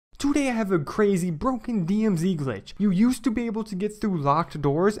Today I have a crazy broken DMZ glitch. You used to be able to get through locked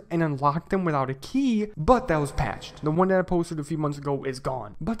doors and unlock them without a key, but that was patched. The one that I posted a few months ago is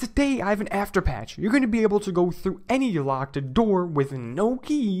gone. But today I have an after patch. You're going to be able to go through any locked door with no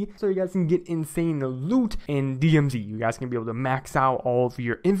key, so you guys can get insane loot in DMZ. You guys can be able to max out all of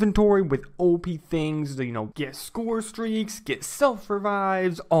your inventory with OP things, get score streaks, get self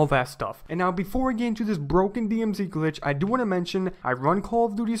revives, all that stuff. And now before I get into this broken DMZ glitch, I do want to mention I run Call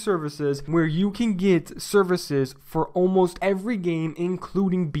of Duty services where you can get services for almost every game,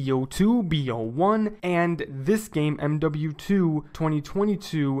 including BO2, BO1, and this game MW2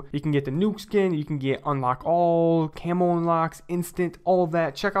 2022. You can get the nuke skin, you can get unlock all, camo unlocks, instant, all of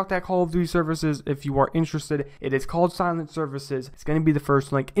that. Check out that Call of Duty services if you are interested. It is called Silent Services. It's going to be the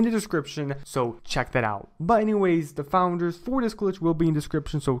first link in the description, so check that out. But anyways, the founders for this glitch will be in the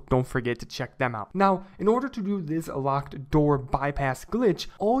description, so don't forget to check them out. Now, in order to do this locked door bypass glitch,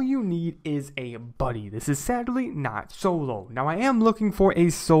 all you need is a buddy. This is sadly not solo. Now, I am looking for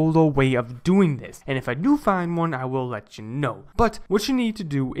a solo way of doing this, and if I do find one, I will let you know. But what you need to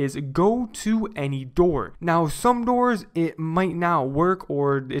do is go to any door. Now, some doors it might not work,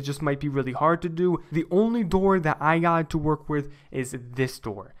 or it just might be really hard to do. The only door that I got to work with is this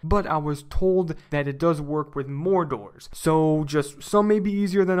door, but I was told that it does work with more doors, so just some may be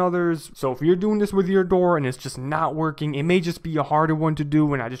easier than others. So if you're doing this with your door and it's just not working, it may just be a harder one to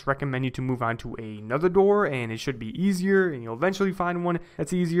do, and I just recommend you to move on to another door, and it should be easier, and you'll eventually find one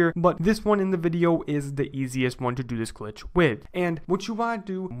that's easier. But this one in the video is the easiest one to do this glitch with. And what you want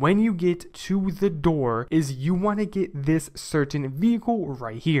to do when you get to the door is you want to get this certain vehicle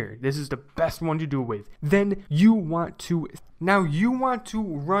right here. This is the best one to do with. Then you want to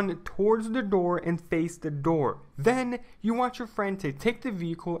run towards the door and face the door. Then you want your friend to take the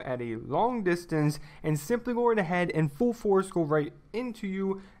vehicle at a long distance and simply go right ahead and full force go right into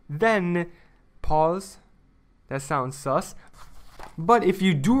you. Then pause. That sounds sus. But if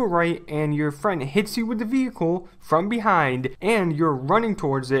you do it right and your friend hits you with the vehicle from behind and you're running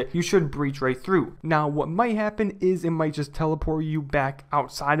towards it, you should breach right through. Now, what might happen is it might just teleport you back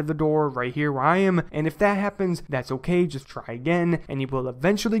outside of the door right here where I am. And if that happens, that's okay. Just try again and you will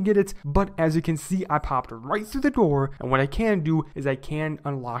eventually get it. But as you can see, I popped right through the door. And what I can do is I can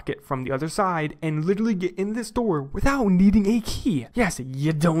unlock it from the other side and literally get in this door without needing a key. Yes,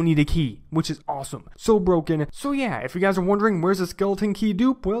 you don't need a key, which is awesome. So broken. So yeah, if you guys are wondering where's the skeleton key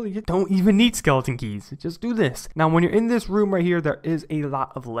dupe, well, you don't even need skeleton keys. Just do this. Now, when you're in this room right here, there is a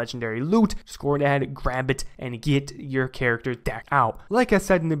lot of legendary loot. Just go ahead, grab it, and get your character deck out. Like I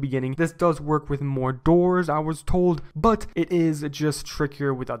said in the beginning, this does work with more doors, I was told, but it is just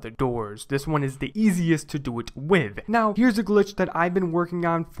trickier with other doors. This one is the easiest to do it with. Now, here's a glitch that I've been working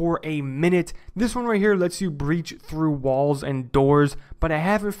on for a minute. This one right here lets you breach through walls and doors, but I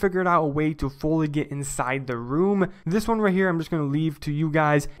haven't figured out a way to fully get inside the room. This one right here, I'm just going to leave to you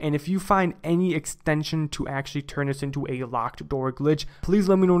guys, and if you find any extension to actually turn this into a locked door glitch, please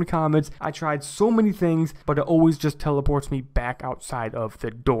let me know in the comments. I tried so many things, but it always just teleports me back outside of the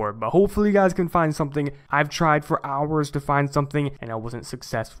door. But hopefully you guys can find something. I've tried for hours to find something and I wasn't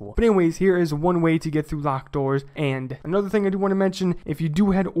successful. But anyways, here is one way to get through locked doors. And another thing I do want to mention, if you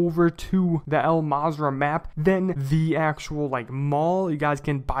do head over to the El Mazrah map, then the actual mall, you guys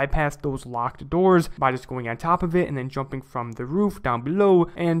can bypass those locked doors by just going on top of it and then jumping from the roof down below.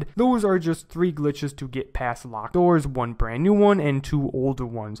 And those are just 3 glitches to get past locked doors, 1 brand new one and 2 older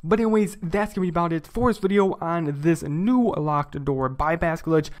ones. But anyways, that's gonna be about it for this video on this new locked door bypass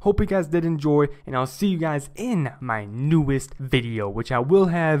glitch. Hope you guys did enjoy, and I'll see you guys in my newest video, which I will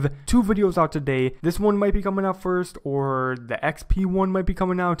have 2 videos out today. This one might be coming out first, or the XP one might be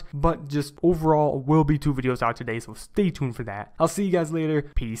coming out, but just overall will be 2 videos out today, so stay tuned for that. I'll see you guys later.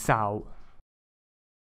 Peace out.